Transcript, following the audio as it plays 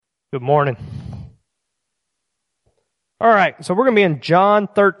Good morning. All right, so we're going to be in John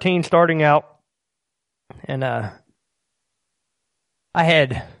 13 starting out. And I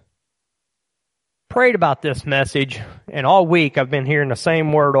had prayed about this message, and all week I've been hearing the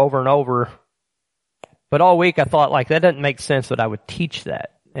same word over and over. But all week I thought, that doesn't make sense that I would teach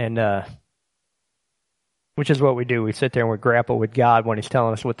that. And which is what we do. We sit there and we grapple with God when He's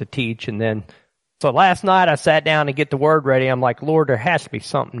telling us what to teach. And then, so last night I sat down to get the word ready. I'm like, Lord, there has to be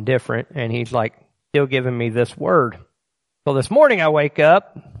something different. And He's still giving me this word. So this morning I wake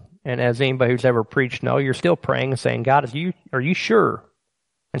up, and as anybody who's ever preached know, you're still praying and saying, God, are you sure?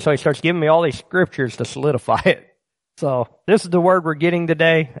 And so He starts giving me all these scriptures to solidify it. So this is the word we're getting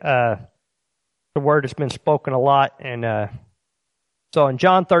today. The word has been spoken a lot. And so in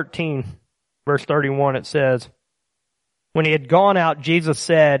John 13, verse 31, it says, when He had gone out, Jesus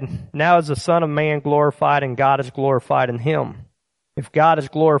said, now is the Son of Man glorified, and God is glorified in Him. If God is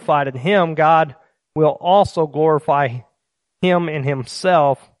glorified in Him, God will also glorify Him in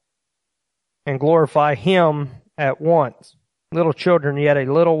Himself and glorify Him at once. Little children, yet a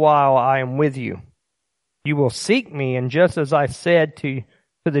little while I am with you. You will seek me, and just as I said to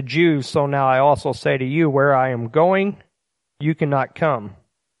the Jews, so now I also say to you, where I am going, you cannot come.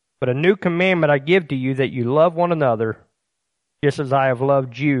 But a new commandment I give to you, that you love one another, just as I have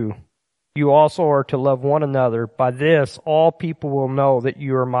loved you. You also are to love one another. By this, all people will know that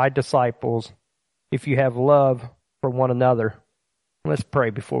you are my disciples, if you have love for one another. Let's pray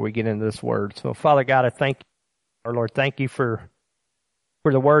before we get into this word. So, Father God, I thank you, our Lord. Thank you for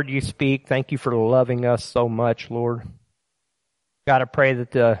the word you speak. Thank you for loving us so much, Lord. God, I pray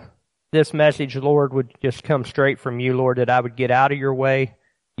that this message, Lord, would just come straight from you, Lord, that I would get out of your way.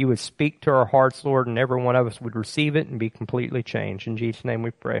 You would speak to our hearts, Lord, and every one of us would receive it and be completely changed. In Jesus' name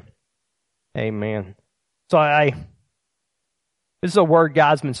we pray. Amen. So this is a word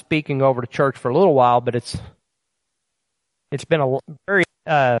God's been speaking over the church for a little while, but it's been very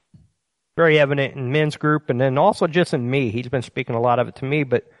evident in men's group, and then also just in me. He's been speaking a lot of it to me,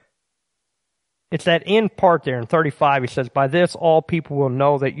 but it's that end part there in 35. He says, by this all people will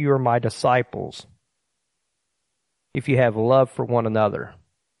know that you are my disciples, if you have love for one another.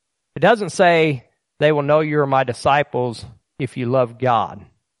 It doesn't say they will know you are my disciples if you love God,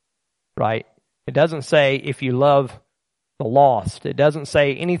 right? It doesn't say if you love the lost. It doesn't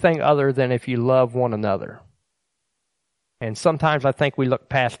say anything other than if you love one another. And sometimes I think we look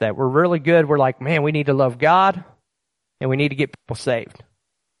past that. We're really good. We're like, man, we need to love God, and we need to get people saved.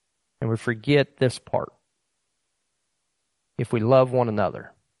 And we forget this part. If we love one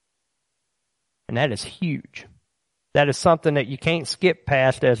another. And that is huge. That is something that you can't skip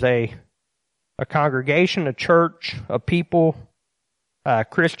past as a congregation, a church, a people,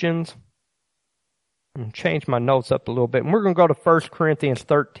 Christians. I'm going to change my notes up a little bit. And we're going to go to 1 Corinthians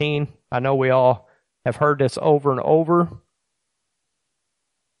 13. I know we all have heard this over and over,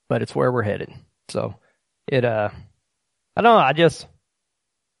 but it's where we're headed. So I don't know,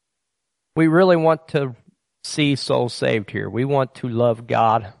 we really want to see souls saved here. We want to love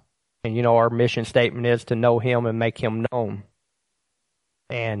God. And, our mission statement is to know Him and make Him known.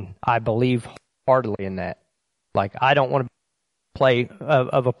 And I believe heartily in that. I don't want to play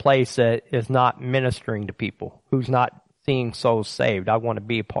of a place that is not ministering to people, who's not seeing souls saved. I want to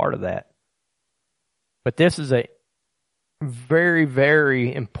be a part of that. But this is a very,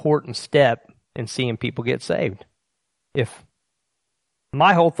 very important step in seeing people get saved. If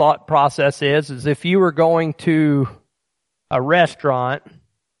my whole thought process is if you were going to a restaurant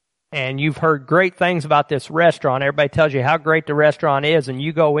and you've heard great things about this restaurant, everybody tells you how great the restaurant is, and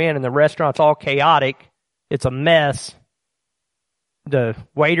you go in and the restaurant's all chaotic, it's a mess, the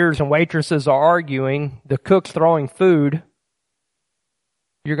waiters and waitresses are arguing, the cook's throwing food,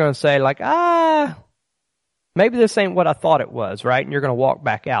 you're going to say maybe this ain't what I thought it was, right? And you're going to walk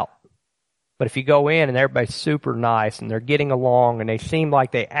back out. But if you go in and everybody's super nice and they're getting along and they seem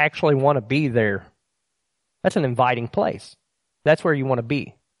like they actually want to be there, that's an inviting place. That's where you want to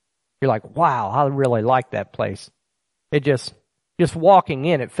be. You're like, wow, I really like that place. It just walking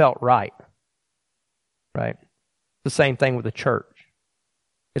in, it felt right. Right? It's the same thing with the church.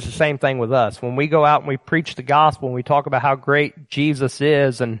 It's the same thing with us. When we go out and we preach the gospel and we talk about how great Jesus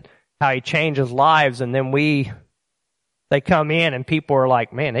is and how He changes lives, and then they come in and people are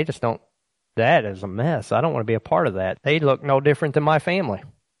like, man, they just don't, that is a mess. I don't want to be a part of that. They look no different than my family.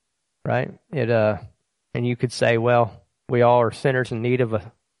 Right? And you could say, well, we all are sinners in need of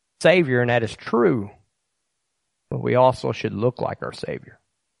a Savior, and that is true. But we also should look like our Savior.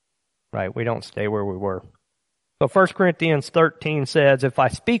 Right? We don't stay where we were. So 1 Corinthians 13 says, if I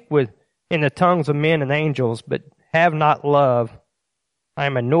speak in the tongues of men and angels, but have not love, I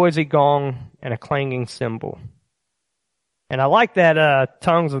am a noisy gong and a clanging cymbal. And I like that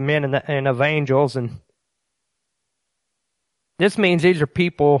tongues of men and of angels. And this means these are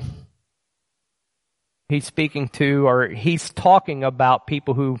people he's speaking to, or he's talking about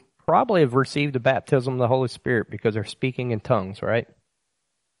people who probably have received the baptism of the Holy Spirit because they're speaking in tongues, right?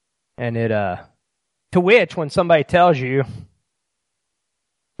 And to which, when somebody tells you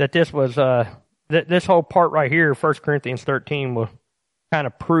that this was, this whole part right here, 1 Corinthians 13, kind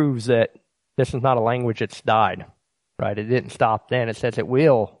of proves that this is not a language that's died, right? It didn't stop then. It says it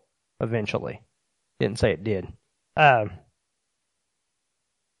will eventually. It didn't say it did. But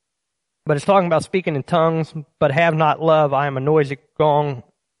it's talking about speaking in tongues, but have not love, I am a noisy gong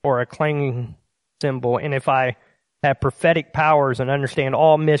or a clanging cymbal. And if I have prophetic powers and understand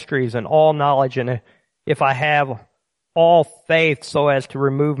all mysteries and all knowledge, and if I have all faith so as to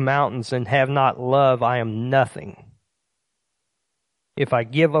remove mountains and have not love, I am nothing. If I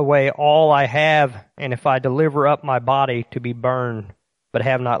give away all I have, and if I deliver up my body to be burned, but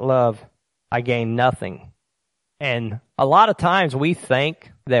have not love, I gain nothing. And a lot of times we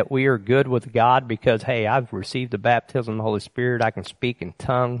think that we are good with God because, hey, I've received the baptism of the Holy Spirit. I can speak in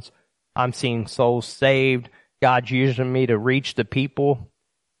tongues. I'm seeing souls saved. God's using me to reach the people.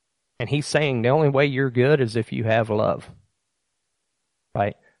 And he's saying the only way you're good is if you have love.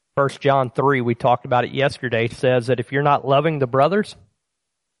 Right? 1 John 3, we talked about it yesterday, says that if you're not loving the brothers,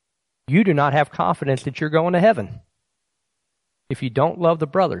 you do not have confidence that you're going to heaven. If you don't love the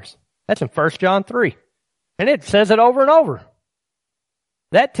brothers. That's in 1 John 3. And it says it over and over.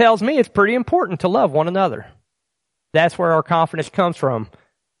 That tells me it's pretty important to love one another. That's where our confidence comes from.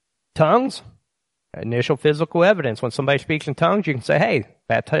 Tongues, initial physical evidence. When somebody speaks in tongues, you can say, hey,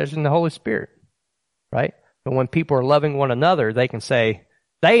 baptized in the Holy Spirit. Right? But when people are loving one another, they can say,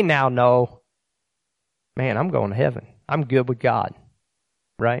 they now know, man, I'm going to heaven. I'm good with God.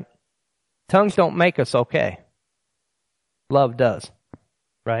 Right? Tongues don't make us okay. Love does.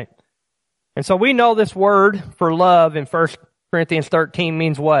 Right? And so we know this word for love in 1 Corinthians 13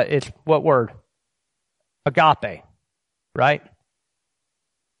 means what? It's what word? Agape. Right?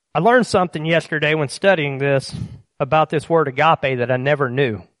 I learned something yesterday when studying this about this word agape that I never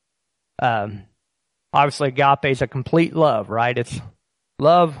knew. Obviously, agape is a complete love, right? It's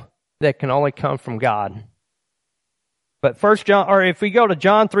love that can only come from God. But if we go to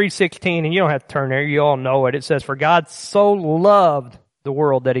John 3:16, and you don't have to turn there, you all know it. It says, "For God so loved the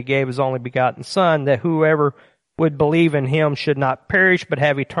world that he gave his only begotten Son, that whoever would believe in him should not perish but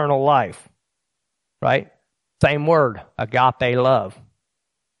have eternal life." Right? Same word, agape love.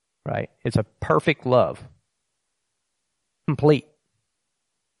 Right? It's a perfect love. Complete.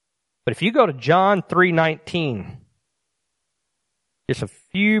 But if you go to John 3:19, just a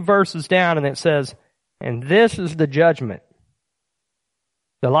few verses down, and it says, "And this is the judgment.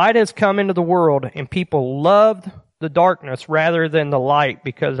 The light has come into the world, and people loved the darkness rather than the light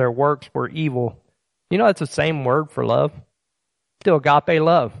because their works were evil." You know, that's the same word for love. Still agape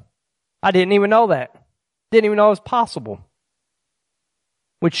love. I didn't even know that. Didn't even know it was possible.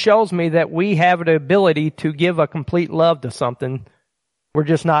 Which shows me that we have the ability to give a complete love to something. We're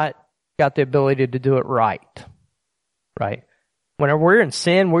just not got the ability to do it right. Right? Whenever we're in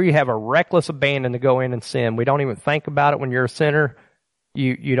sin, we have a reckless abandon to go in and sin. We don't even think about it when you're a sinner.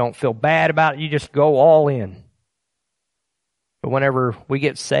 You don't feel bad about it. You just go all in. But whenever we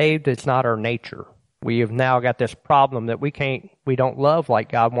get saved, it's not our nature. We have now got this problem that we don't love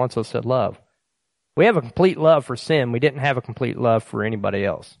like God wants us to love. We have a complete love for sin. We didn't have a complete love for anybody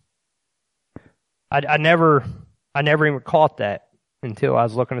else. I never even caught that until I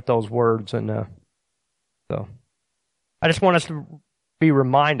was looking at those words, and so I just want us to be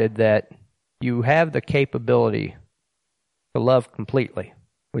reminded that you have the capability to love completely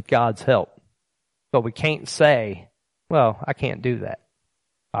with God's help. But we can't say, well, I can't do that.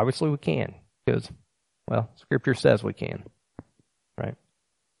 Obviously we can, because, well, Scripture says we can. Right?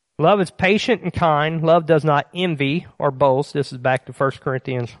 Love is patient and kind. Love does not envy or boast. This is back to 1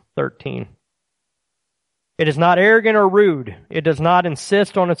 Corinthians 13. It is not arrogant or rude. It does not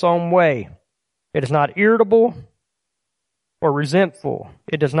insist on its own way. It is not irritable or resentful.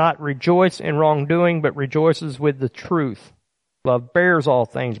 It does not rejoice in wrongdoing, but rejoices with the truth. Love bears all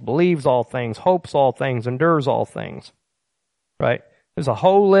things, believes all things, hopes all things, endures all things. Right? There's a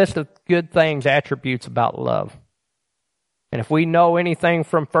whole list of good things, attributes about love. And if we know anything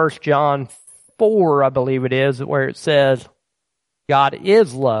from 1 John 4, I believe it is, where it says God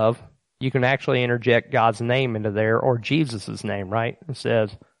is love, you can actually interject God's name into there, or Jesus' name, right? It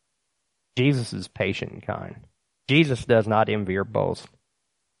says Jesus is patient and kind. Jesus does not envy or boast.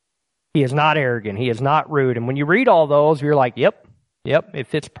 He is not arrogant. He is not rude. And when you read all those, you're like, yep, Yep, it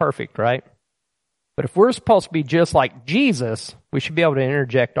fits perfect, right? But if we're supposed to be just like Jesus, we should be able to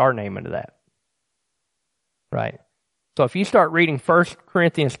interject our name into that. Right? So if you start reading 1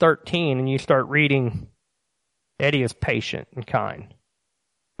 Corinthians 13 and you start reading, Eddie is patient and kind.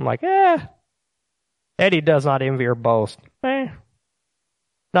 I'm like, Eddie does not envy or boast.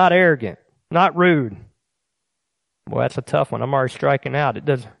 Not arrogant. Not rude. Well, that's a tough one. I'm already striking out.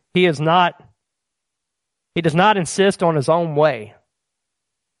 He does not insist on his own way.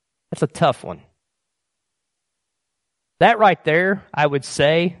 That's a tough one. That right there, I would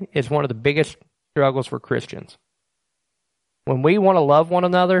say, is one of the biggest struggles for Christians. When we want to love one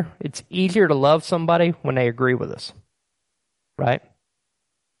another, it's easier to love somebody when they agree with us. Right?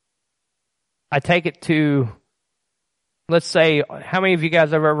 I take it to, let's say, how many of you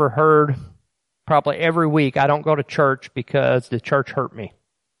guys have ever heard, probably every week, I don't go to church because the church hurt me.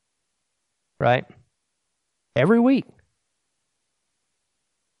 Right? Every week.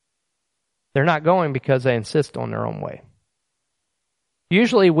 They're not going because they insist on their own way.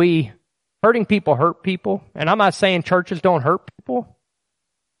 Usually hurting people hurt people, and I'm not saying churches don't hurt people,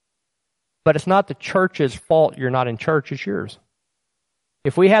 but it's not the church's fault you're not in church, it's yours.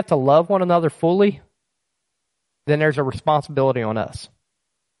 If we have to love one another fully, then there's a responsibility on us.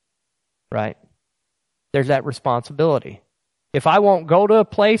 Right? There's that responsibility. If I won't go to a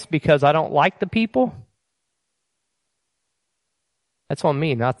place because I don't like the people, that's on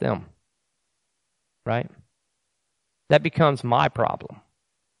me, not them. Right? That becomes my problem.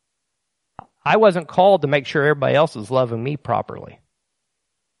 I wasn't called to make sure everybody else is loving me properly.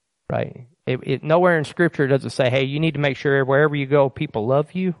 Right? Nowhere in Scripture does it say, hey, you need to make sure wherever you go, people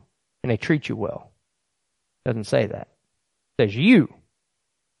love you and they treat you well. It doesn't say that. It says you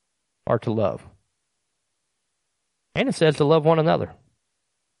are to love. And it says to love one another.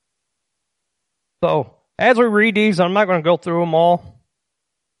 So, as we read these, I'm not going to go through them all.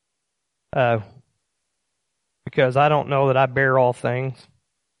 Because I don't know that I bear all things,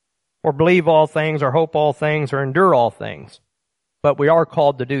 or believe all things, or hope all things, or endure all things. But we are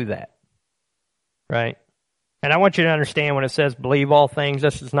called to do that. Right? And I want you to understand when it says believe all things,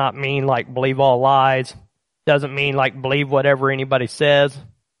 this does not mean like believe all lies. Doesn't mean like believe whatever anybody says.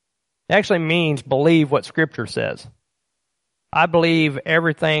 It actually means believe what Scripture says. I believe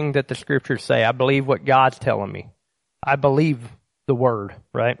everything that the Scriptures say. I believe what God's telling me. I believe the Word,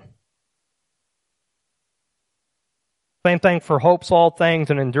 right? Same thing for hopes all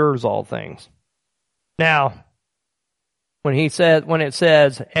things and endures all things. Now, when it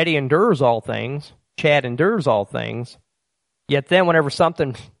says Eddie endures all things, Chad endures all things, yet then whenever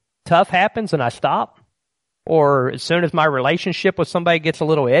something tough happens and I stop, or as soon as my relationship with somebody gets a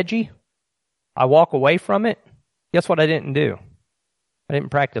little edgy, I walk away from it, guess what I didn't do? I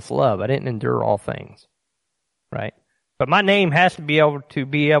didn't practice love. I didn't endure all things. Right? But my name has to be able to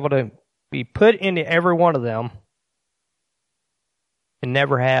be put into every one of them and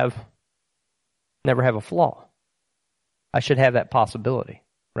never have a flaw. I should have that possibility,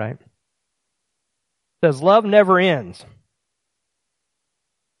 right? It says, love never ends.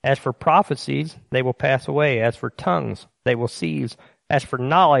 As for prophecies, they will pass away. As for tongues, they will cease. As for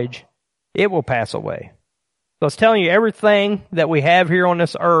knowledge, it will pass away. So it's telling you everything that we have here on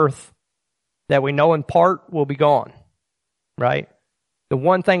this earth that we know in part will be gone, right? The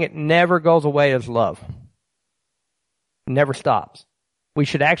one thing that never goes away is love. It never stops. We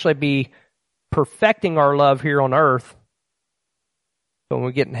should actually be perfecting our love here on earth. So when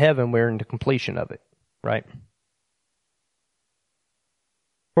we get in heaven, we're in the completion of it, right?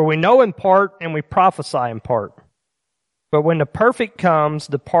 For we know in part and we prophesy in part. But when the perfect comes,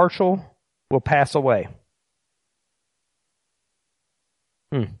 the partial will pass away.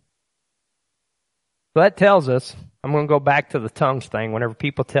 So that tells us, I'm going to go back to the tongues thing. Whenever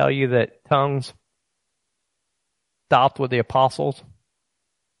people tell you that tongues stopped with the apostles,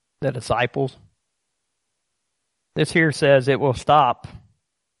 the disciples, this here says it will stop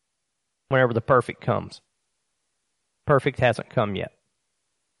whenever the perfect comes. Perfect hasn't come yet.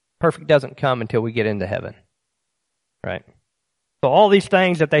 Perfect doesn't come until we get into heaven. Right? So all these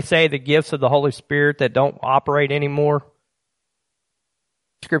things that they say, the gifts of the Holy Spirit that don't operate anymore,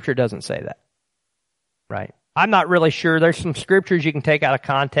 Scripture doesn't say that. Right? I'm not really sure. There's some scriptures you can take out of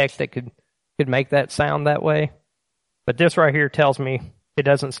context that could make that sound that way. But this right here tells me it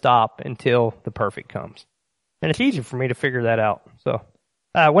doesn't stop until the perfect comes. And it's easy for me to figure that out. So,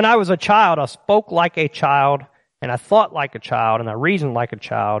 when I was a child, I spoke like a child, and I thought like a child, and I reasoned like a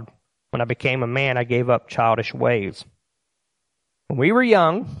child. When I became a man, I gave up childish ways. When we were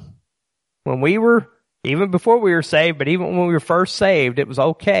young, even before we were saved, but even when we were first saved, it was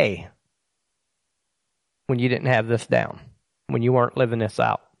okay when you didn't have this down. when you weren't living this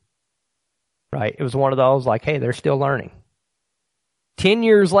out. Right? It was one of those like, hey, they're still learning. 10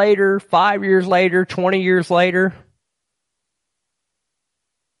 years later, 5 years later, 20 years later,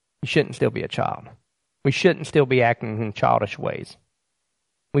 you shouldn't still be a child. We shouldn't still be acting in childish ways.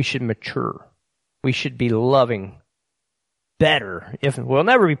 We should mature. We should be loving better. We'll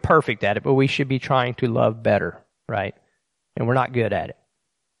never be perfect at it, but we should be trying to love better, right? And we're not good at it.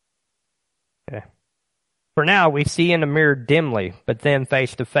 Okay. For now, we see in the mirror dimly, but then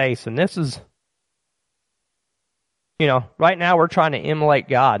face to face. And this is, right now we're trying to emulate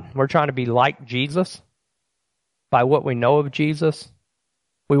God. We're trying to be like Jesus by what we know of Jesus.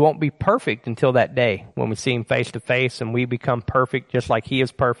 We won't be perfect until that day when we see him face to face and we become perfect just like he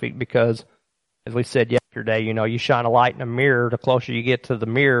is perfect because, as we said yesterday, you shine a light in a mirror. The closer you get to the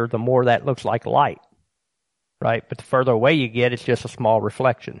mirror, the more that looks like light, right? But the further away you get, it's just a small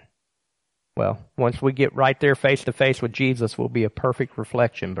reflection. Well, once we get right there face to face with Jesus, we'll be a perfect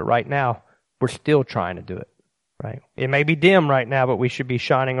reflection. But right now, we're still trying to do it, right? It may be dim right now, but we should be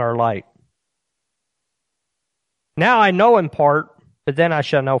shining our light. Now I know in part, but then I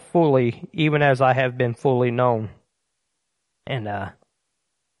shall know fully, even as I have been fully known. And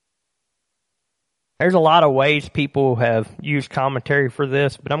there's a lot of ways people have used commentary for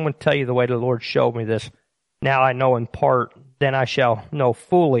this, but I'm going to tell you the way the Lord showed me this. Now I know in part, then I shall know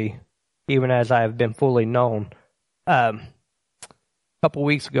fully, even as I have been fully known. A couple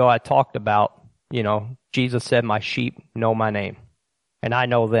weeks ago I talked about, Jesus said, my sheep know my name, and I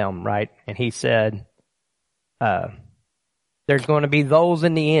know them, right? And he said, there's going to be those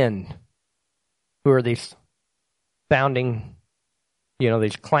in the end who are these sounding,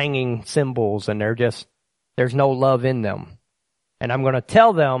 these clanging cymbals, and there's no love in them. And I'm going to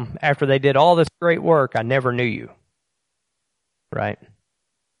tell them after they did all this great work, I never knew you. Right?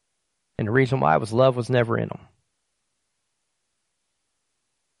 And the reason why was love was never in them.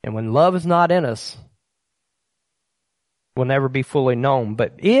 And when love is not in us, we'll never be fully known.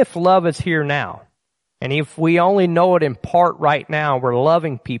 But if love is here now, and if we only know it in part right now, we're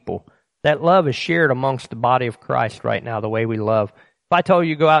loving people, that love is shared amongst the body of Christ right now, the way we love. If I told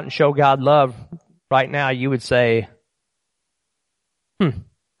you to go out and show God love right now, you would say,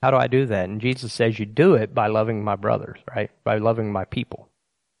 how do I do that? And Jesus says you do it by loving my brothers, right? By loving my people.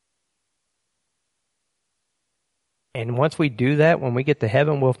 And once we do that, when we get to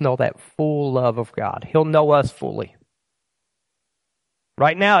heaven, we'll know that full love of God. He'll know us fully.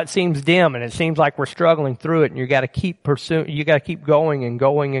 Right now it seems dim and it seems like we're struggling through it, and you got to keep pursuing, you got to keep going and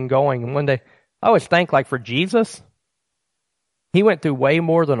going and going. And one day, I always think like for Jesus, he went through way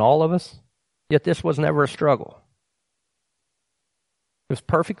more than all of us, yet this was never a struggle. It was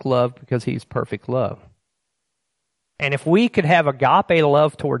perfect love because he's perfect love. And if we could have agape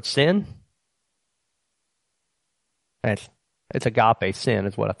love towards sin, it's agape sin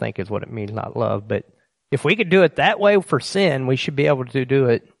is what I think is what it means, not love. But if we could do it that way for sin, we should be able to do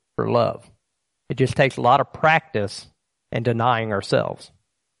it for love. It just takes a lot of practice and denying ourselves.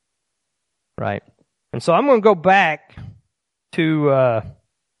 Right? And so I'm going to go back to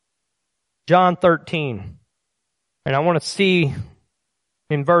John 13. And I want to see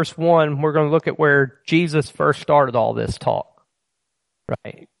in verse 1, we're going to look at where Jesus first started all this talk.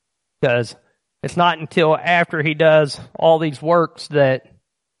 Right? Because it's not until after he does all these works that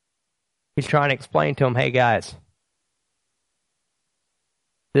he's trying to explain to them, hey guys,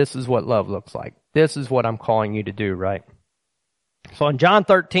 this is what love looks like. This is what I'm calling you to do, right? So in John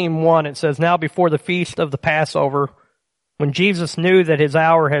 13:1, it says, now before the feast of the Passover, when Jesus knew that his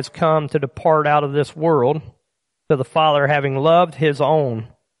hour has come to depart out of this world to the Father, having loved his own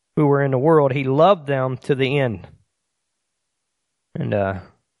who were in the world, he loved them to the end. And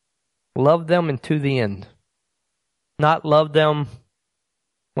loved them and to the end. Not loved them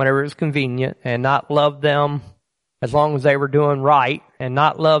whenever it was convenient, and not loved them as long as they were doing right, and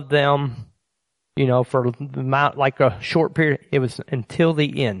not loved them, for the amount, like a short period. It was until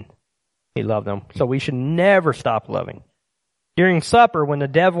the end he loved them. So we should never stop loving. During supper, when the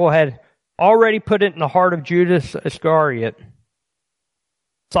devil had already put it in the heart of Judas Iscariot,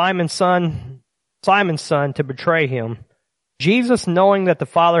 Simon's son, to betray him, Jesus, knowing that the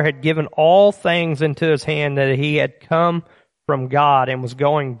Father had given all things into his hand, that he had come from God and was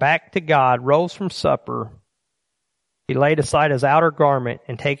going back to God, rose from supper. He laid aside his outer garment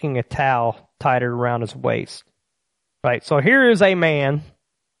and taking a towel, tied it around his waist. Right, so here is a man,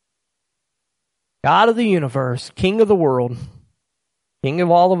 God of the universe, King of the world, King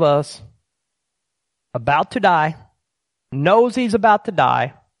of all of us, about to die, knows he's about to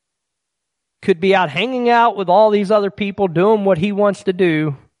die, could be out hanging out with all these other people doing what he wants to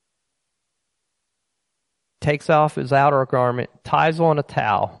do, takes off his outer garment, ties on a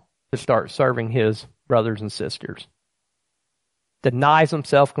towel to start serving his brothers and sisters. Denies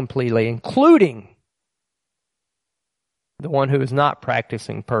himself completely, including the one who is not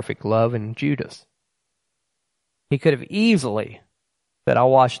practicing perfect love in Judas. He could have easily said,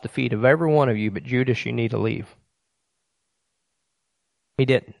 I'll wash the feet of every one of you, but Judas, you need to leave. He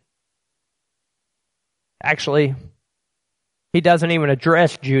didn't. Actually, he doesn't even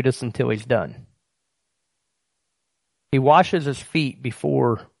address Judas until he's done. He washes his feet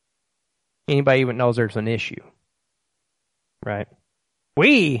before anybody even knows there's an issue. Right?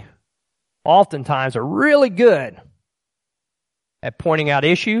 We oftentimes are really good at pointing out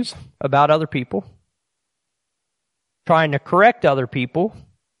issues about other people, trying to correct other people,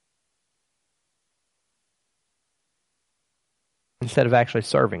 instead of actually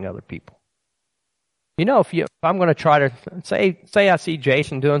serving other people. You know, if I'm going to try to say I see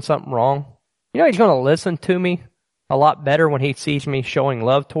Jason doing something wrong, you know he's going to listen to me a lot better when he sees me showing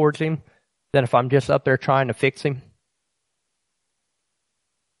love towards him than if I'm just up there trying to fix him.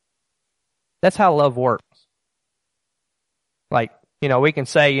 That's how love works. Like, you know, we can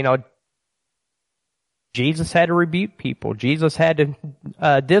say, you know, Jesus had to rebuke people. Jesus had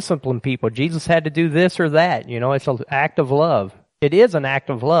to discipline people. Jesus had to do this or that. You know, it's an act of love. It is an act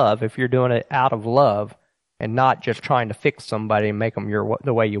of love if you're doing it out of love and not just trying to fix somebody and make them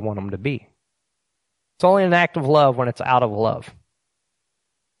the way you want them to be. It's only an act of love when it's out of love.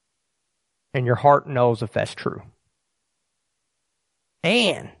 And your heart knows if that's true.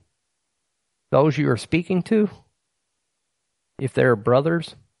 And those you are speaking to, if they're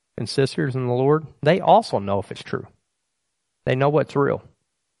brothers and sisters in the Lord, they also know if it's true. They know what's real.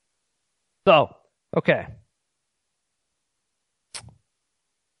 So, okay.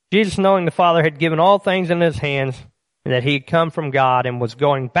 Jesus, knowing the Father had given all things in his hands, and that he had come from God and was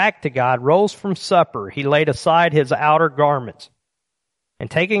going back to God, rose from supper. He laid aside his outer garments,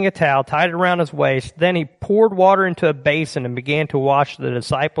 and taking a towel, tied it around his waist. Then he poured water into a basin and began to wash the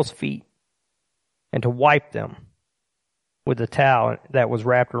disciples' feet and to wipe them with the towel that was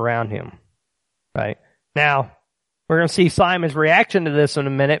wrapped around him. Right? Now, we're going to see Simon's reaction to this in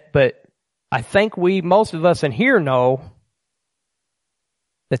a minute, but I think most of us in here know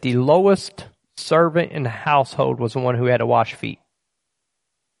that the lowest servant in the household was the one who had to wash feet.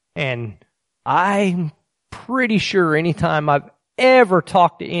 And I'm pretty sure anytime I've ever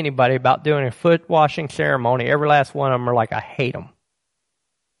talked to anybody about doing a foot washing ceremony, every last one of them are like, I hate them.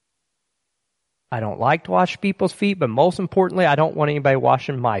 I don't like to wash people's feet, but most importantly, I don't want anybody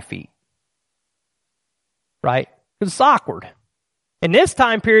washing my feet. Right? Because it's awkward. In this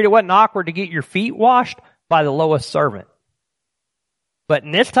time period, it wasn't awkward to get your feet washed by the lowest servant. But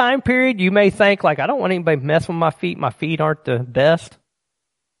in this time period, you may think, like, I don't want anybody messing with my feet. My feet aren't the best.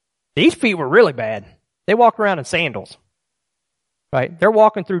 These feet were really bad. They walked around in sandals. Right? They're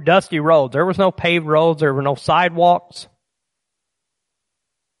walking through dusty roads. There was no paved roads. There were no sidewalks.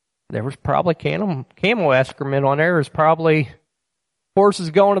 There was probably camel excrement on there. There was probably horses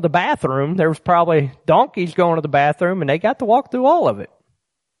going to the bathroom. There was probably donkeys going to the bathroom, and they got to walk through all of it.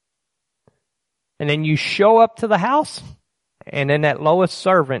 And then you show up to the house, and then that lowest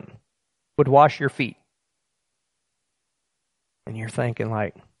servant would wash your feet. And you're thinking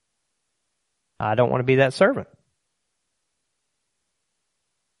like, I don't want to be that servant.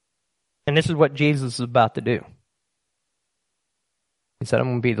 And this is what Jesus is about to do. He said, I'm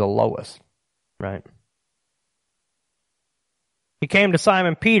going to be the lowest, right? He came to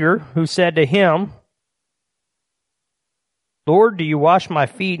Simon Peter, who said to him, Lord, do you wash my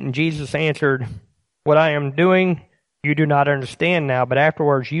feet? And Jesus answered, what I am doing you do not understand now, but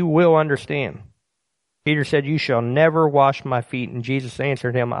afterwards you will understand. Peter said, you shall never wash my feet. And Jesus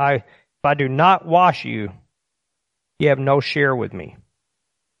answered him, if I do not wash you, you have no share with me.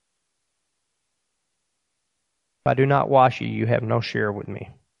 If I do not wash you, you have no share with me.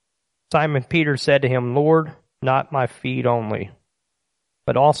 Simon Peter said to him, Lord, not my feet only,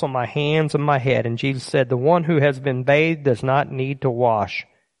 but also my hands and my head. And Jesus said, the one who has been bathed does not need to wash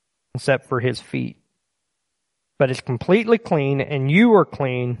except for his feet, but is completely clean, and you are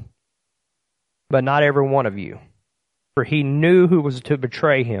clean, but not every one of you. For he knew who was to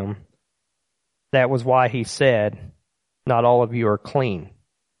betray him. That was why he said, not all of you are clean.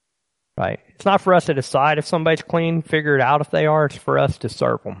 Right? It's not for us to decide if somebody's clean, figure it out if they are. It's for us to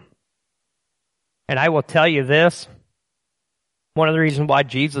serve them. And I will tell you this. One of the reasons why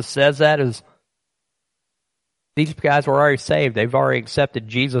Jesus says that is these guys were already saved. They've already accepted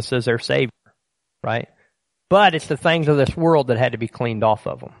Jesus as their Savior. Right? But it's the things of this world that had to be cleaned off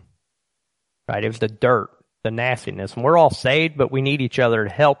of them. Right? It was the dirt, the nastiness. And we're all saved, but we need each other to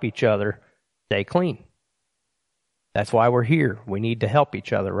help each other stay clean. That's why we're here. We need to help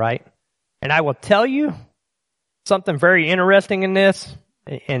each other, right? And I will tell you something very interesting in this,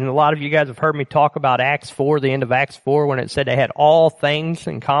 and a lot of you guys have heard me talk about Acts 4, the end of Acts 4, when it said they had all things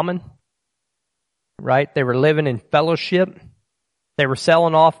in common, right? They were living in fellowship. They were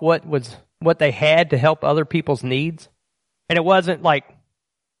selling off what they had to help other people's needs. And it wasn't like,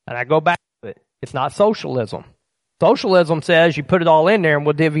 and I go back to it, it's not socialism. Socialism says you put it all in there and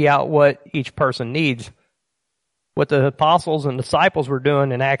we'll divvy out what each person needs. What the apostles and disciples were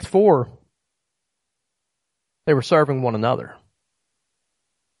doing in Acts 4, they were serving one another.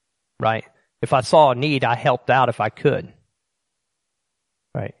 Right? If I saw a need, I helped out if I could.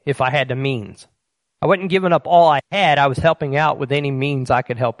 Right? If I had the means. I wasn't giving up all I had. I was helping out with any means I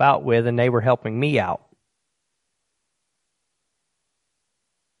could help out with, and they were helping me out.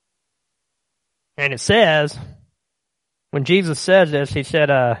 And it says, when Jesus says this, he said,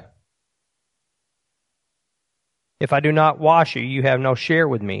 if I do not wash you, you have no share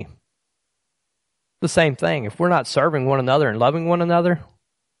with me. The same thing. If we're not serving one another and loving one another,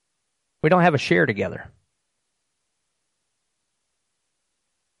 we don't have a share together.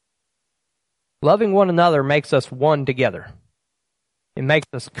 Loving one another makes us one together. It makes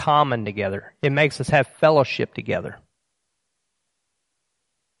us common together. It makes us have fellowship together.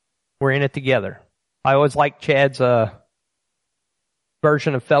 We're in it together. I always like Chad's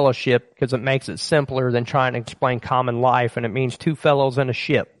version of fellowship because it makes it simpler than trying to explain common life, and it means two fellows in a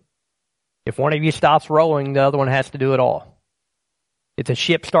ship. If one of you stops rowing, the other one has to do it all. If the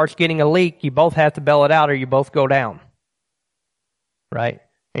ship starts getting a leak, you both have to bail it out or you both go down. Right?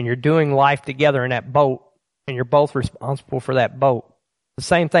 And you're doing life together in that boat, and you're both responsible for that boat. The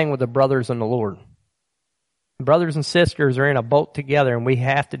same thing with the brothers in the Lord. Brothers and sisters are in a boat together, and we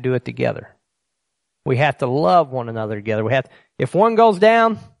have to do it together. We have to love one another together. If one goes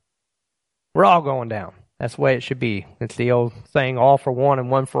down, we're all going down. That's the way it should be. It's the old saying, all for one and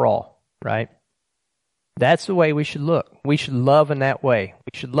one for all, right? That's the way we should look. We should love in that way.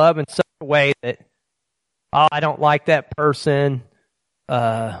 We should love in such a way that, oh, I don't like that person.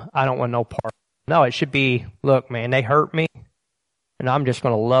 I don't want no part. No, it should be, look, man, they hurt me, and I'm just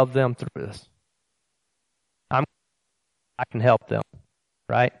going to love them through this. I can help them,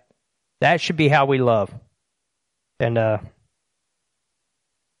 right? That should be how we love. And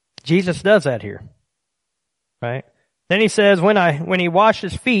Jesus does that here, right? Then he says, when he washed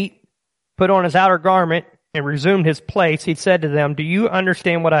his feet, put on his outer garment, and resumed his place, he said to them, do you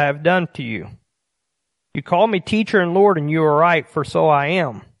understand what I have done to you? You call me teacher and Lord, and you are right, for so I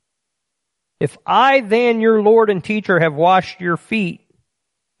am. If I then, your Lord and teacher, have washed your feet,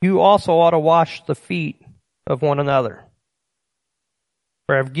 you also ought to wash the feet of one another.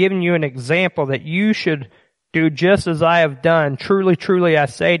 For I have given you an example that you should do just as I have done. Truly, truly, I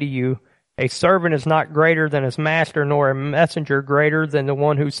say to you, a servant is not greater than his master, nor a messenger greater than the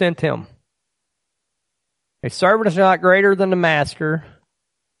one who sent him. A servant is not greater than the master,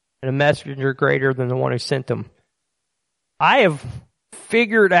 and a messenger greater than the one who sent him. I have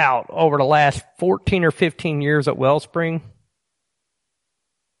figured out over the last 14 or 15 years at Wellspring,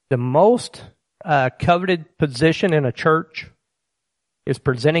 the most coveted position in a church is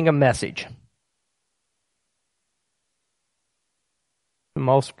presenting a message. The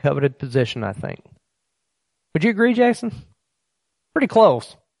most coveted position, I think. Would you agree, Jason? Pretty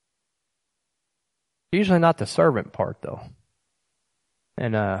close. Usually not the servant part, though.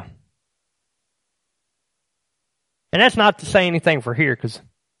 And that's not to say anything for here, because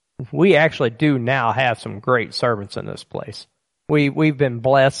we actually do now have some great servants in this place. We've been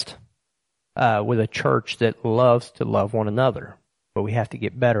blessed with a church that loves to love one another, but we have to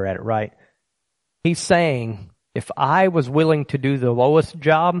get better at it, right? He's saying, if I was willing to do the lowest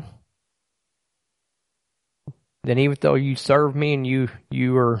job, then even though you serve me and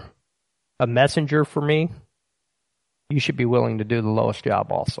you are a messenger for me, you should be willing to do the lowest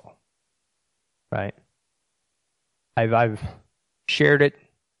job also, right? I've shared it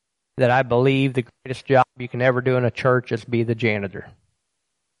that I believe the greatest job you can ever do in a church is be the janitor.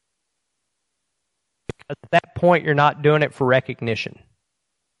 Because at that point, you're not doing it for recognition.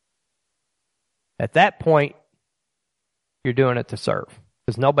 At that point, you're doing it to serve,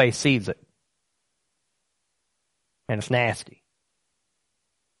 because nobody sees it. And it's nasty.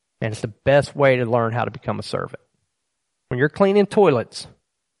 And it's the best way to learn how to become a servant. When you're cleaning toilets,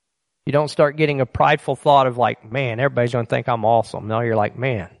 you don't start getting a prideful thought of like, man, everybody's going to think I'm awesome. No, you're like,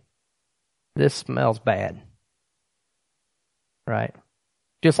 man, this smells bad. Right?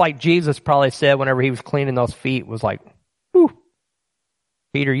 Just like Jesus probably said whenever he was cleaning those feet, was like, whew,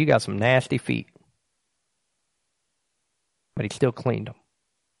 Peter, you got some nasty feet. But he still cleaned them.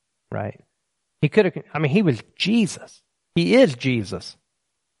 Right? He could have, he was Jesus. He is Jesus.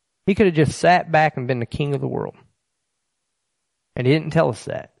 He could have just sat back and been the king of the world. And he didn't tell us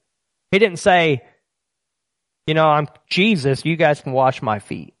that. He didn't say, I'm Jesus, you guys can wash my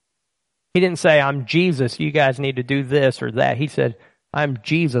feet. He didn't say, I'm Jesus, you guys need to do this or that. He said, I'm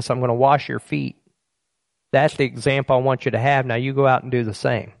Jesus, I'm going to wash your feet. That's the example I want you to have. Now you go out and do the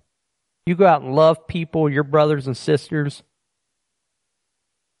same. You go out and love people, your brothers and sisters,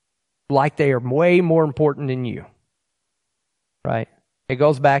 like they are way more important than you. Right? It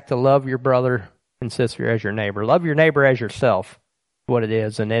goes back to love your brother and sister as your neighbor. Love your neighbor as yourself, what it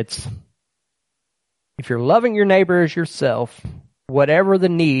is. And it's, if you're loving your neighbor as yourself, whatever the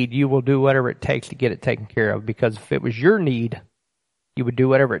need, you will do whatever it takes to get it taken care of. Because if it was your need, you would do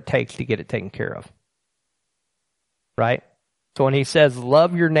whatever it takes to get it taken care of. Right? So when he says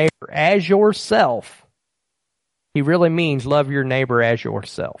love your neighbor as yourself, he really means love your neighbor as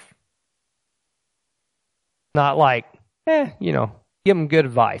yourself. Not like, give them good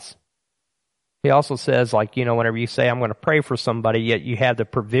advice. He also says, whenever you say, I'm going to pray for somebody, yet you have the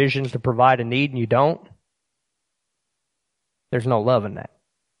provisions to provide a need and you don't, there's no love in that.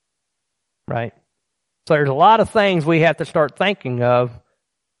 Right? So there's a lot of things we have to start thinking of.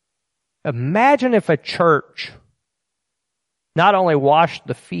 Imagine if a church not only washed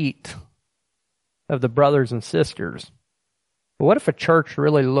the feet of the brothers and sisters, but what if a church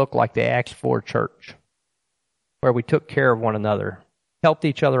really looked like the Acts 4 church, where we took care of one another, helped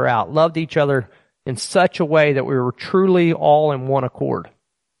each other out, loved each other in such a way that we were truly all in one accord?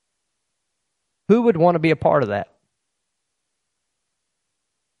 Who would want to be a part of that?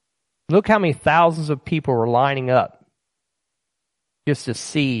 Look how many thousands of people were lining up just to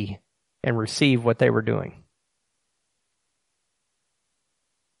see and receive what they were doing.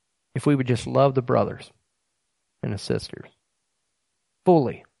 If we would just love the brothers and the sisters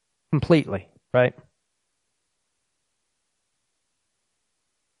fully, completely, right?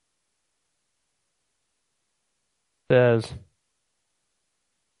 Says,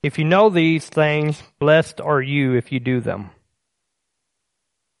 if you know these things, blessed are you if you do them.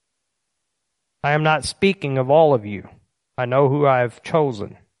 I am not speaking of all of you. I know who I have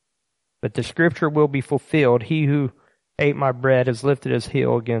chosen. But the scripture will be fulfilled. He who ate my bread has lifted his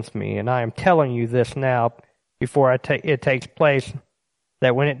heel against me. And I am telling you this now before it takes place,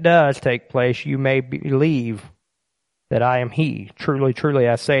 that when it does take place, you may believe that I am he. Truly, truly,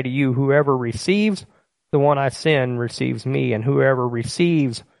 I say to you, whoever receives the one I send receives me, and whoever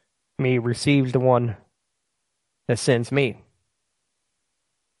receives me receives the one that sends me.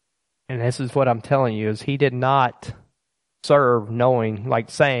 And this is what I'm telling you, is he did not serve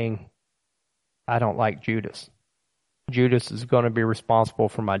saying, I don't like Judas. Judas is going to be responsible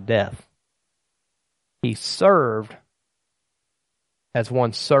for my death. He served as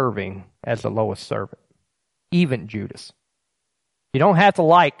one serving as the lowest servant. Even Judas. You don't have to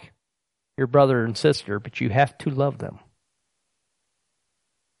like your brother and sister, but you have to love them.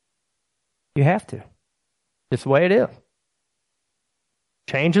 You have to. It's the way it is.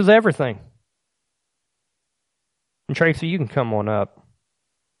 Changes everything. And Tracy, you can come on up.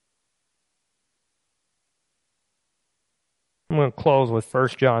 I'm going to close with 1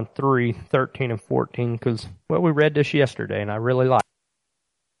 John 3:13 and 14, because, we read this yesterday, and I really like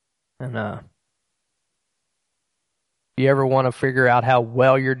it. And if you ever want to figure out how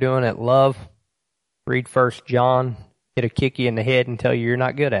well you're doing at love, read 1 John. It'll kick you in the head and tell you you're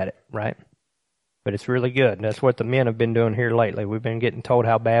not good at it, right? But it's really good. And that's what the men have been doing here lately. We've been getting told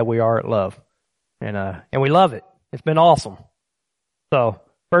how bad we are at love. And we love it. It's been awesome. So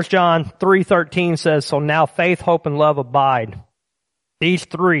 1 John 3:13 says, so now faith, hope, and love abide. These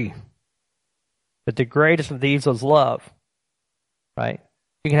three. But the greatest of these is love. Right?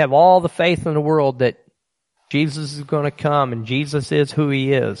 You can have all the faith in the world that Jesus is going to come and Jesus is who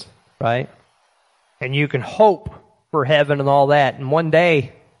he is. Right? And you can hope for heaven and all that. And one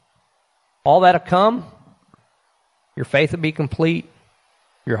day, all that'll come. Your faith will be complete.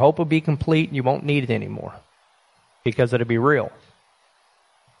 Your hope will be complete. And you won't need it anymore. Because it'll be real.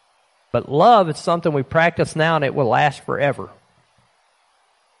 But love is something we practice now and it will last forever.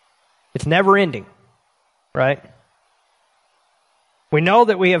 It's never ending. Right? We know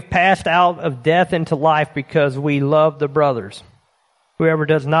that we have passed out of death into life because we love the brothers. Whoever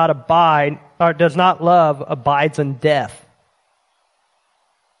does not abide or does not love abides in death.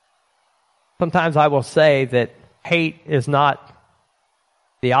 Sometimes I will say that hate is not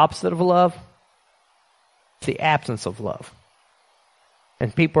the opposite of love. It's the absence of love.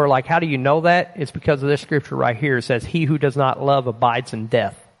 And people are like, how do you know that? It's because of this scripture right here. It says, he who does not love abides in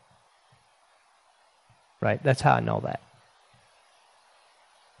death. Right? That's how I know that.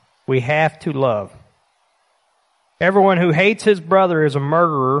 We have to love. Everyone who hates his brother is a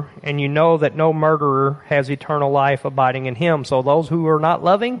murderer, and you know that no murderer has eternal life abiding in him. So those who are not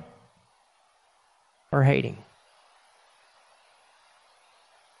loving are hating.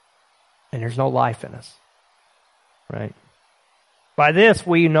 And there's no life in us. Right? By this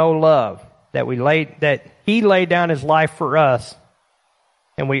we know love, that he laid down his life for us,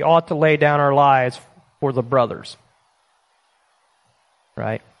 and we ought to lay down our lives for the brothers.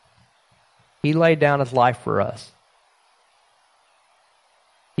 Right? He laid down his life for us.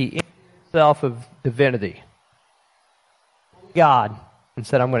 He emptied himself of divinity. God, and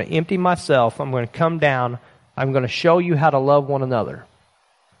said, I'm going to empty myself. I'm going to come down. I'm going to show you how to love one another.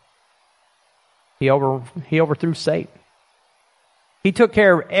 He overthrew Satan. He took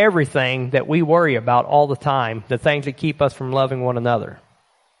care of everything that we worry about all the time, the things that keep us from loving one another.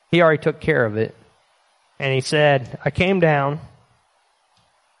 He already took care of it. And he said, I came down,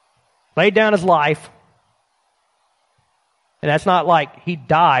 laid down his life. And that's not like he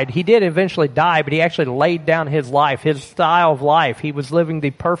died. He did eventually die, but he actually laid down his life, his style of life. He was living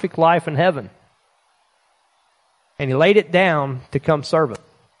the perfect life in heaven. And he laid it down to come serve us.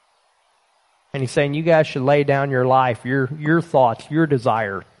 And he's saying, you guys should lay down your life, your thoughts, your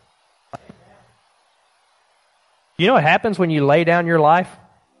desire. You know what happens when you lay down your life?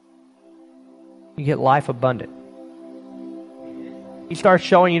 You get life abundant. He starts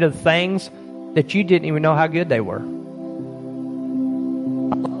showing you the things that you didn't even know how good they were.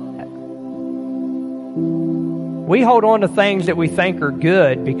 We hold on to things that we think are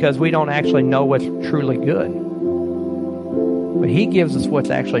good because we don't actually know what's truly good. But he gives us what's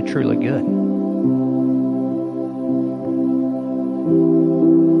actually truly good.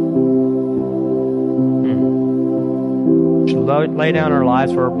 Lay down our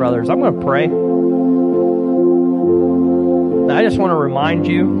lives for our brothers. I'm going to pray. I just want to remind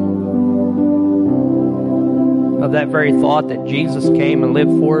you of that very thought that Jesus came and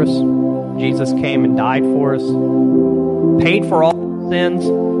lived for us. Jesus came and died for us, paid for all our sins.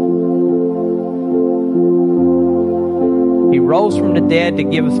 He rose from the dead to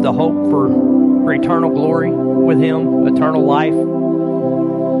give us the hope for eternal glory with him, eternal life,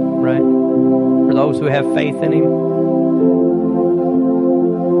 right? For those who have faith in him.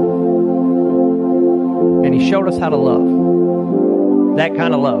 And he showed us how to love. That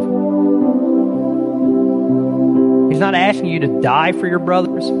kind of love. He's not asking you to die for your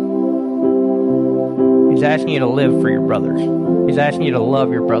brothers. He's asking you to live for your brothers. He's asking you to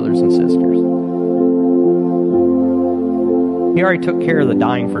love your brothers and sisters. He already took care of the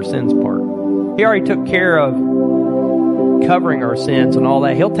dying for sins part. He already took care of covering our sins and all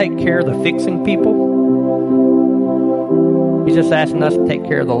that. He'll take care of the fixing people. He's just asking us to take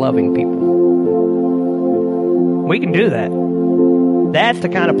care of the loving people. We can do that. That's the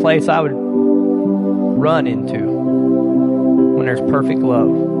kind of place I would run into when there's perfect love.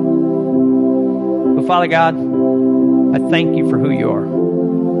 But Father God, I thank you for who you are.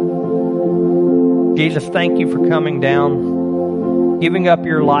 Jesus, thank you for coming down, giving up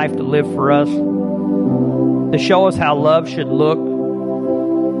your life to live for us, to show us how love should look.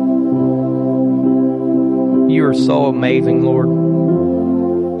 You are so amazing,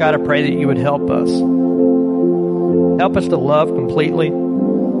 Lord. God, I pray that you would help us. Help us to love completely.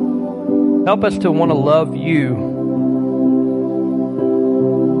 Help us to want to love you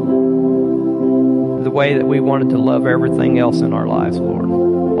the way that we wanted to love everything else in our lives, Lord.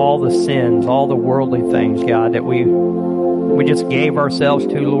 All the sins, all the worldly things, God, that we just gave ourselves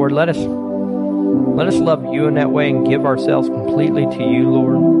to, Lord. Let us love you in that way and give ourselves completely to you,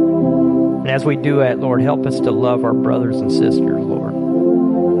 Lord. And as we do that, Lord, help us to love our brothers and sisters, Lord,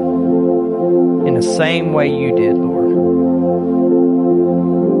 in the same way you did, Lord.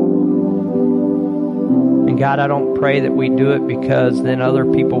 And God, I don't pray that we do it because then other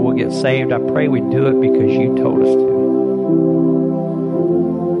people will get saved. I pray we do it because you told us to.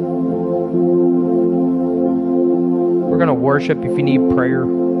 We're going to worship. If you need prayer,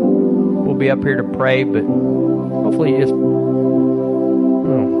 we'll be up here to pray, but hopefully you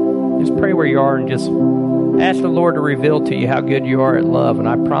just pray where you are and just ask the Lord to reveal to you how good you are at love. And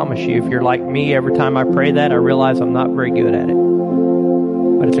I promise you, if you're like me, every time I pray that, I realize I'm not very good at it.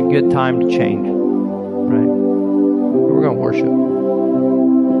 But it's a good time to change. Right? We're going to worship.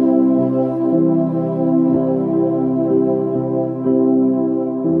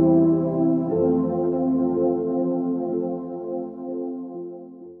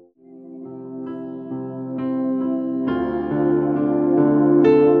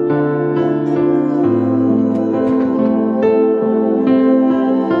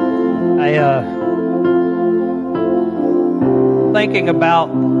 Thinking about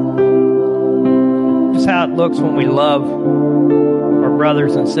looks when we love our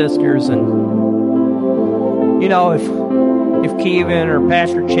brothers and sisters. And, you know, if Kevin or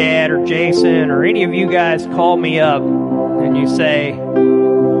Pastor Chad or Jason or any of you guys call me up and you say,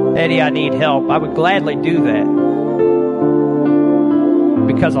 Eddie, I need help, I would gladly do that.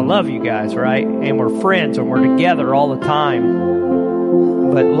 Because I love you guys, right? And we're friends and we're together all the time.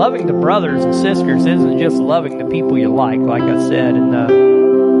 But loving the brothers and sisters isn't just loving the people you like I said. And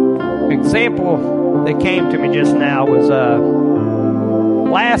the example that came to me just now was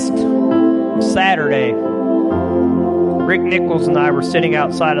last Saturday, Rick Nichols and I were sitting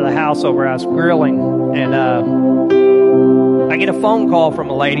outside of the house over. I was grilling, and I get a phone call from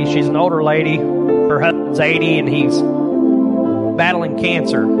a lady. She's an older lady. Her husband's 80, and he's battling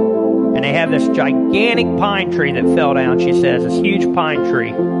cancer. And they have this gigantic pine tree that fell down, she says, this huge pine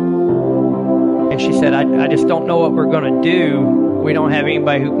tree. And she said, I just don't know what we're going to do. We don't have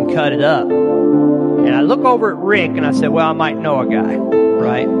anybody who can cut it up. And I look over at Rick, and I said, well, I might know a guy,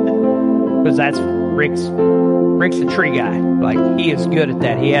 right? Because that's Rick's the tree guy. Like, he is good at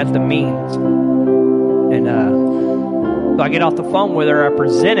that. He has the means. And so I get off the phone with her. I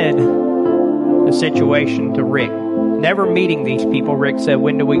presented the situation to Rick. Never meeting these people, Rick said,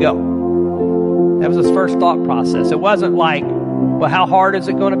 when do we go? That was his first thought process. It wasn't like, well, how hard is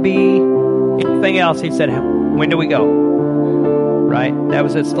it going to be? Anything else. He said, when do we go? Right? That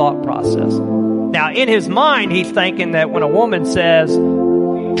was his thought process. Now, in his mind, he's thinking that when a woman says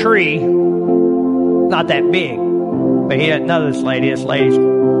tree, not that big. But he doesn't know this lady's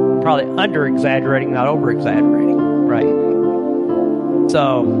probably under-exaggerating, not over-exaggerating. Right?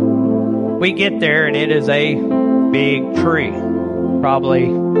 So, we get there, and it is a big tree. Probably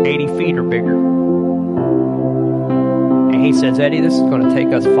 80 feet or bigger. And he says, Eddie, this is going to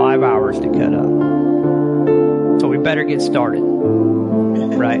take us 5 hours to cut up. So we better get started.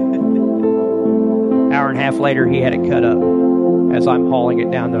 Right? Hour and a half later, he had it cut up as I'm hauling it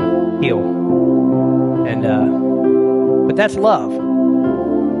down the hill. And, but that's love.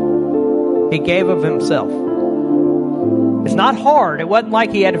 He gave of himself. It's not hard. It wasn't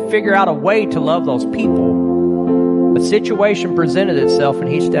like he had to figure out a way to love those people. A situation presented itself, and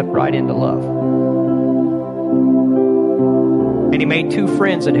he stepped right into love. And he made 2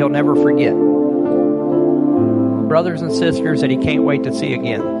 friends that he'll never forget. Brothers and sisters that he can't wait to see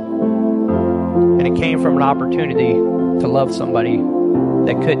again. And it came from an opportunity to love somebody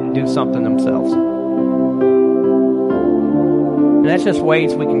that couldn't do something themselves. And that's just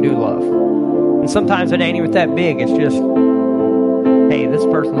ways we can do love. And sometimes it ain't even that big. It's just, hey, this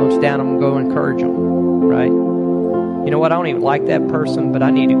person looks down, I'm going to go encourage them. Right? You know what? I don't even like that person, but I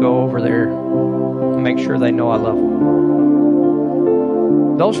need to go over there and make sure they know I love them.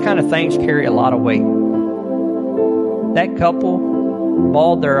 Those kind of things carry a lot of weight. That couple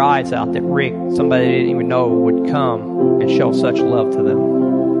bawled their eyes out that Rick, somebody they didn't even know, would come and show such love to them.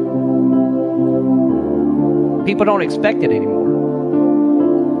 People don't expect it anymore.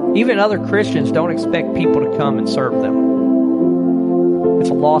 Even other Christians don't expect people to come and serve them.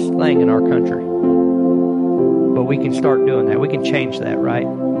 It's a lost thing in our country. But we can start doing that. We can change that, right?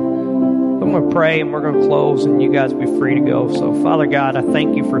 I'm going to pray and we're going to close and you guys be free to go. So, Father God, I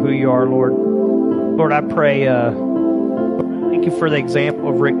thank you for who you are, Lord. Lord, I pray, thank you for the example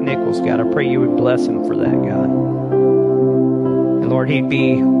of Rick Nichols, God. I pray you would bless him for that, God. And Lord, he'd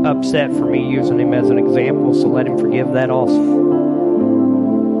be upset for me using him as an example, so let him forgive that also.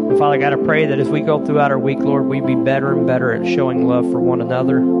 And Father God, I pray that as we go throughout our week, Lord, we be better and better at showing love for one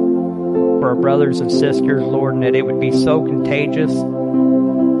another, for our brothers and sisters, Lord, and that it would be so contagious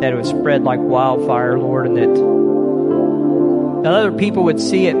that it would spread like wildfire, Lord, and that other people would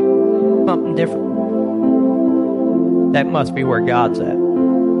see it something different. That must be where God's at.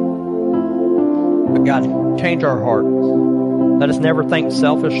 But God, change our hearts. Let us never think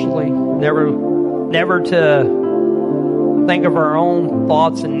selfishly, never to think of our own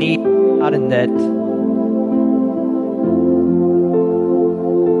thoughts and needs, God, and that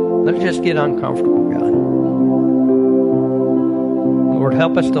let's just get uncomfortable, God. Lord,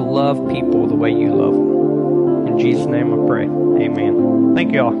 help us to love people the way you love them. In Jesus' name I pray. Amen.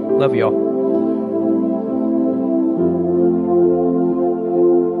 Thank you all. Love you all.